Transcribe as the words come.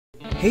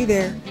Hey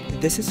there,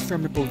 this is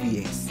from Ripple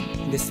VAs.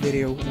 In this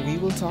video, we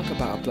will talk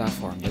about a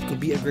platform that could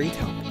be a great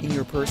help in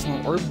your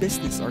personal or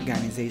business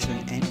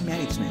organization and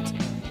management,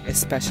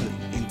 especially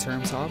in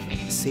terms of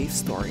safe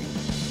storing.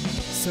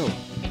 So,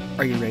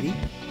 are you ready?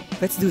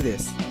 Let's do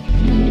this.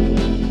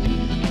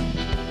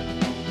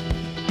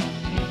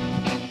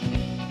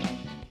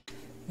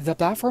 The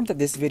platform that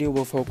this video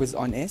will focus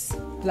on is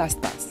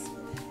Lastpass.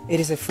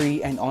 It is a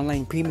free and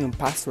online premium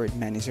password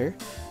manager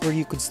where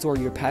you could store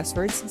your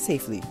passwords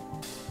safely.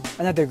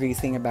 Another great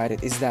thing about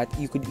it is that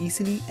you could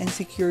easily and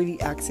securely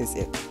access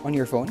it on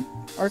your phone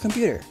or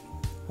computer,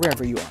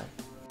 wherever you are.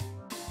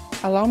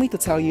 Allow me to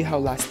tell you how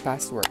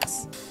Lastpass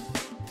works.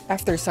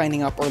 After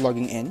signing up or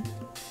logging in,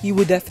 you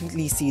will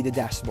definitely see the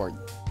dashboard.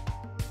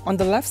 On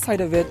the left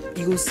side of it,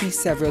 you will see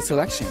several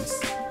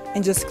selections,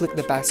 and just click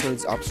the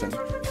passwords option,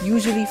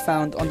 usually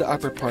found on the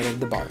upper part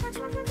of the bar.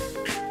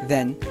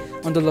 Then,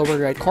 on the lower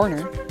right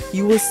corner,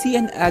 you will see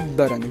an Add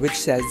button which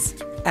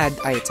says Add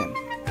Item.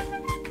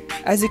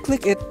 As you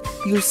click it,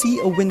 you'll see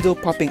a window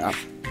popping up.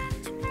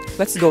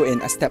 Let's go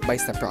in a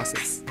step-by-step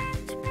process.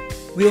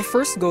 We'll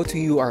first go to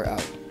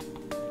URL.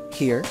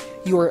 Here,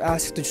 you are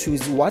asked to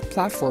choose what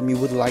platform you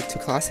would like to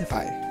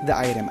classify the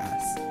item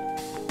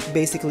as.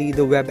 Basically,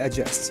 the web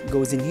address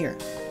goes in here.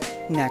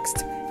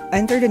 Next,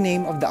 enter the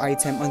name of the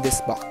item on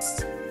this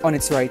box. On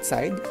its right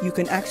side, you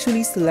can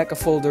actually select a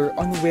folder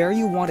on where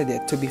you wanted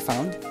it to be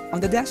found on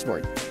the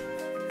dashboard.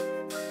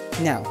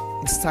 Now,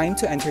 it's time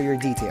to enter your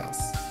details.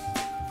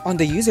 On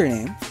the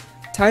username,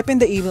 type in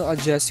the email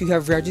address you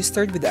have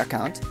registered with the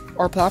account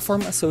or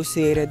platform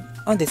associated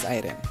on this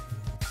item.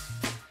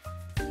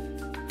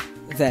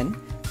 Then,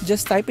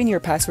 just type in your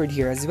password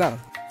here as well.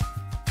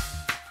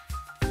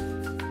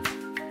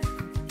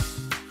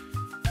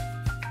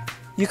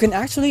 You can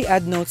actually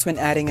add notes when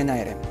adding an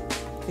item.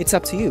 It's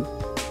up to you.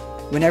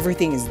 When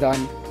everything is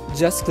done,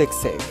 just click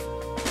Save.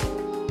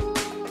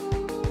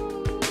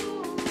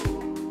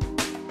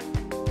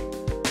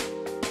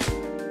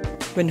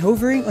 When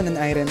hovering on an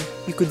item,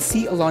 you could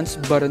see a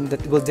launch button that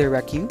will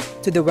direct you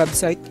to the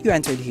website you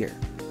entered here.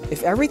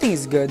 If everything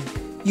is good,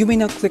 you may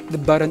now click the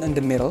button in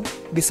the middle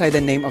beside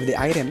the name of the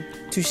item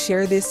to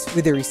share this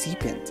with the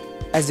recipient.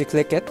 As you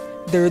click it,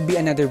 there will be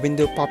another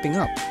window popping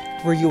up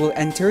where you will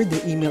enter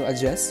the email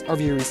address of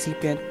your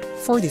recipient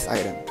for this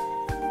item.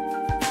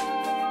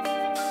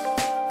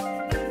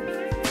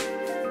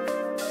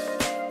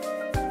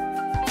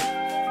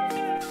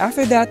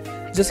 After that,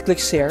 just click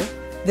Share.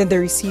 Then the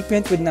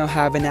recipient would now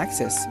have an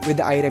access with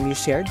the item you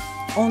shared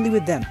only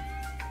with them.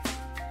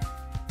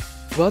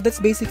 Well,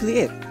 that's basically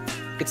it.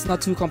 It's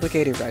not too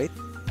complicated, right?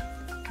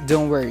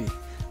 Don't worry,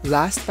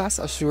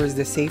 Lastpass assures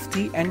the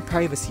safety and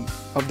privacy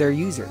of their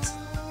users.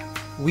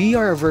 We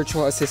are a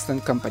virtual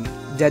assistant company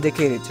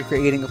dedicated to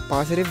creating a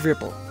positive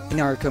ripple in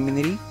our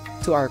community,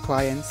 to our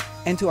clients,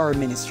 and to our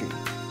ministry.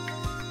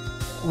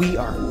 We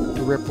are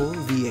Ripple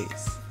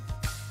VAs.